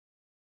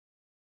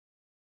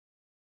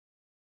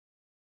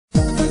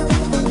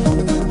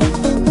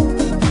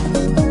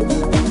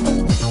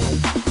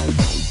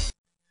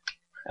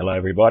Hello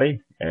everybody,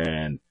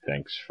 and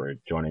thanks for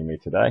joining me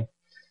today.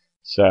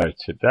 So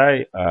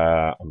today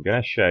I'm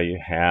going to show you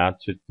how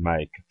to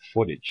make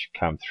footage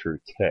come through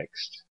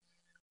text.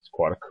 It's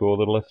quite a cool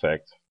little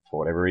effect. For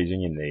whatever reason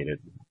you need it,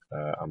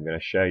 I'm going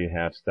to show you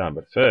how it's done.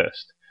 But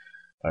first,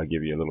 I'll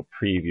give you a little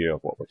preview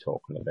of what we're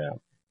talking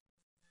about.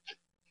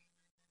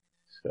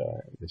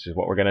 So this is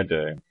what we're going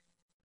to do.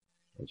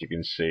 As you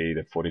can see,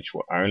 the footage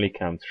will only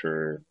come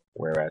through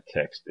where our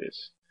text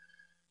is.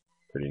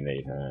 Pretty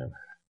neat, huh?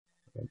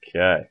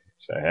 Okay,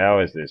 so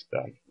how is this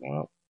done?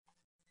 Well,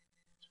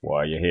 that's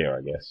why you're here,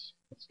 I guess.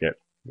 Let's get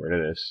rid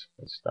of this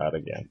and start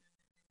again.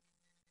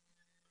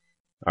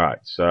 Alright,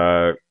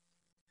 so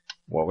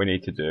what we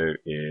need to do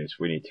is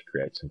we need to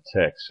create some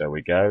text. So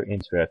we go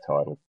into our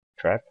title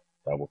track,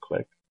 double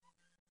click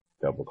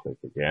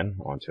again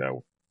onto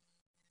our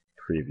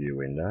preview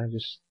window.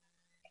 Just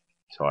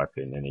type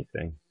in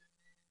anything.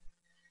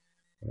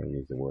 I'll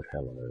use the word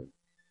hello.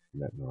 Isn't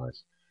that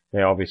nice?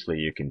 Now obviously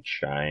you can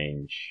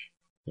change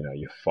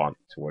your font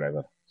to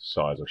whatever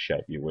size or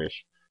shape you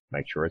wish.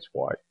 Make sure it's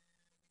white.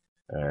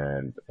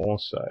 And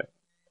also,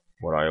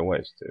 what I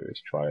always do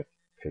is try to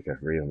pick a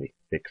really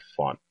thick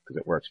font because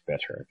it works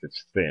better. If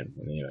it's thin,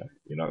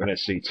 you're not going to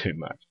see too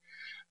much.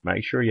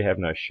 Make sure you have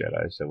no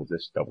shadow, so we'll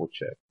just double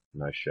check.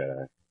 No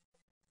shadow.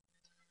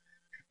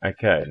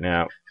 Okay,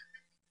 now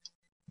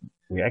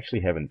we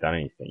actually haven't done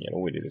anything yet.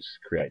 All we did is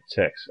create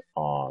text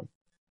on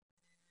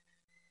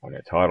our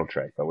title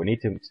track, but we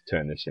need to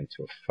turn this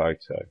into a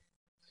photo.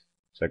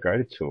 So go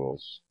to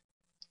Tools,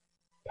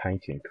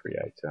 Painting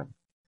Creator,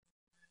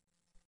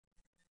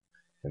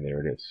 and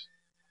there it is.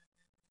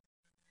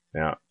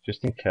 Now,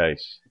 just in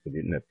case it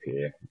didn't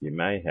appear, you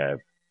may have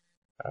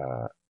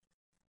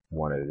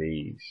one of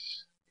these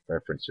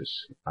references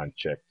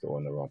unchecked or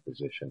in the wrong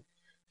position.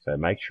 So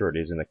make sure it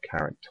is in the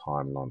current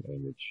timeline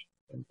image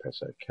and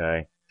press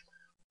OK.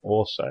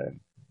 Also,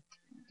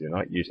 do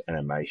not use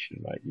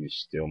animation mode,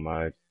 use still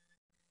mode,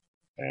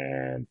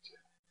 and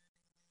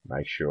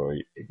make sure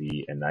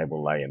the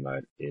enable layer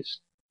mode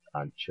is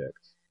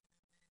unchecked,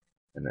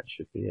 and that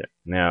should be it.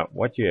 Now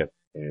what you have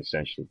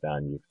essentially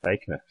done, you've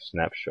taken a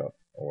snapshot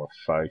or a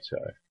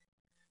photo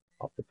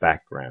of the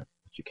background,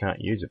 but you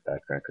can't use a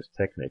background because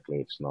technically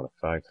it's not a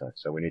photo,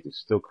 so we need to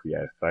still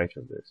create a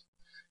photo of this.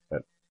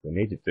 But we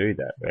need to do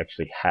that, we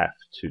actually have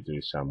to do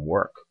some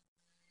work.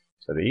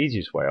 So the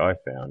easiest way I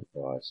found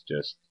was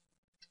just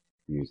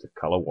use the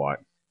color white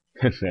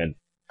and then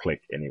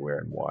click anywhere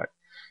in white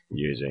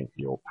using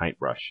your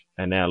paintbrush.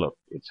 And now look,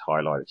 it's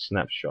highlighted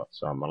snapshot,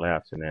 so I'm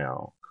allowed to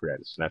now create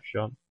a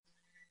snapshot,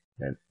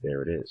 and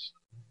there it is.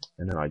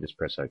 And then I just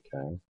press OK.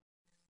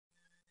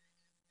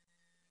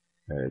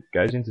 And it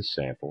goes into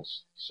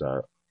samples,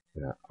 so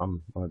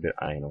I'm a bit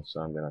anal,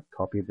 so I'm going to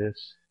copy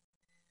this.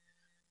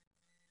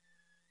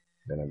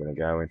 Then I'm going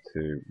to go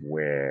into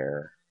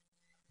where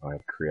I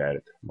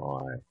created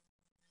my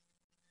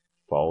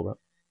folder.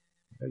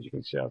 As you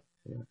can see,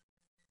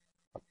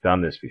 I've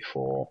done this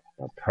before.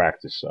 I've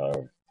practiced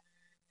so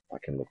I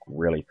can look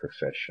really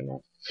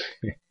professional.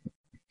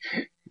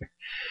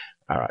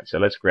 Alright, so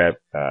let's grab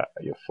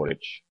your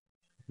footage.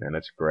 Now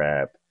let's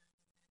grab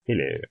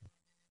hello.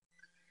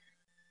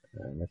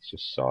 And let's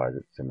just size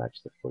it to match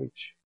the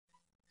footage.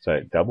 So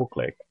double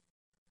click,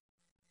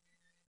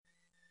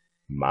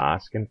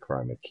 mask and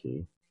chroma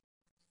key.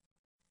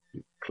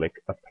 You click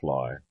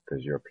apply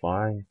because you're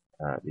applying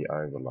the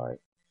overlay.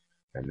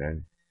 And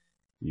then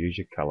use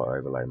your color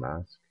overlay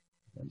mask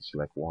and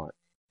select white,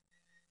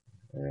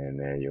 and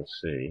there you'll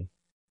see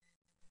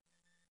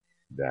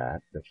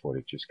that the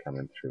footage is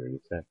coming through your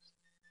text.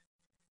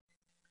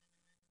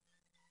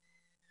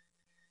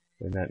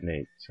 Isn't that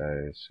neat?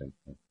 So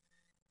simple,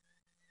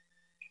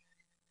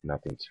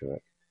 nothing to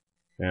it.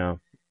 Now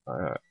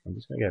I'm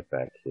just going to get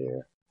back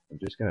here. I'm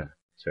just going to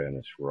turn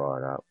this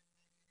right up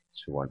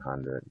to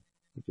 100.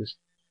 It just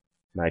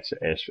makes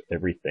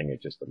everything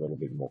just a little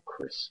bit more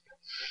crisp.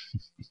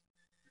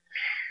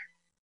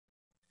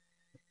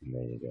 And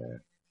there you go.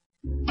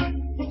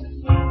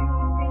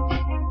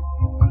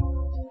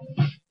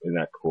 Isn't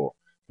that cool?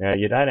 Now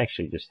you don't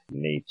actually just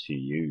need to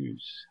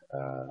use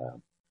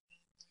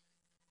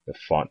the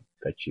font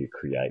that you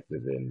create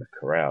within the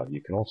Corel.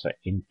 You can also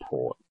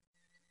import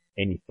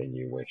anything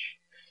you wish.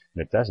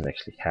 And it doesn't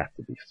actually have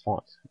to be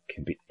font. It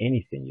can be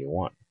anything you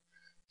want,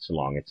 so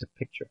long as it's a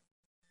picture.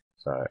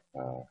 So,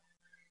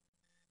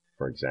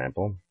 for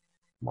example,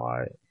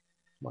 my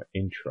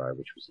intro,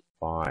 which was a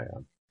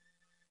fire,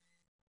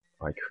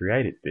 I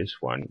created this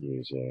one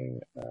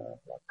using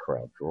like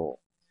Corel Draw.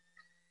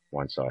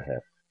 Once I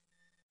have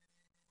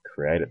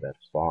created that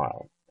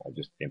file, I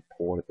just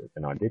imported it,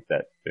 and I did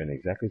that doing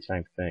exactly the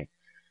same thing.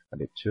 I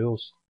did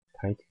Tools,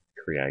 Painting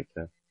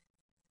Creator.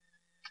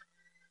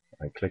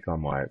 I click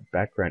on my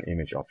background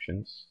image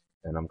options,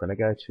 and I'm going to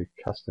go to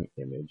Custom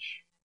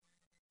Image.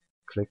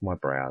 Click my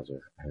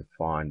browser and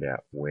find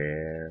out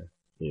where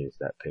is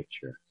that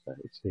picture. So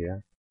it's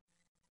here.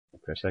 I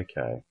press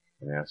OK.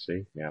 Now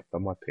see, now I've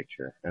got my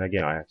picture, and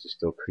again I have to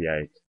still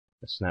create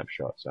a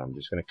snapshot, so I'm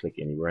just going to click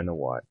anywhere in the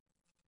white,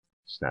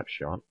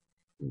 snapshot,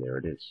 and there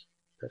it is.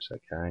 Press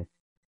OK.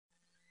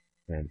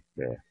 And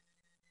there.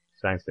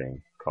 Same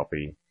thing.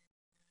 Copy.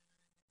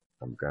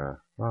 I'm gonna,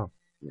 oh,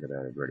 look at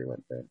that, it already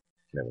went there.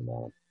 Never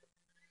mind.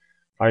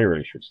 I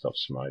really should stop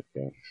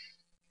smoking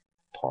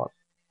pot.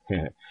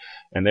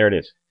 And there it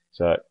is.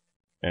 So,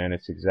 and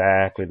it's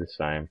exactly the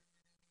same.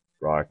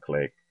 Right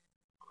click,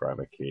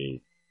 Chroma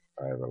Key,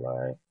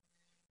 overlay,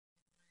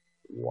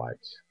 white.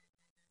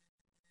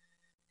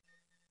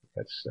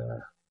 Let's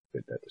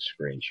get that to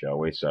screen, shall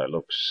we? So it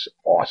looks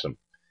awesome.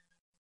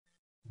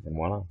 And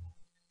voila.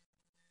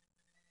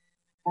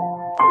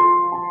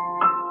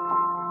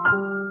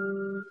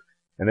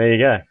 And there you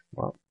go.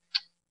 Well,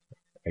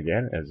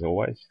 again, as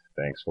always,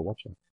 thanks for watching.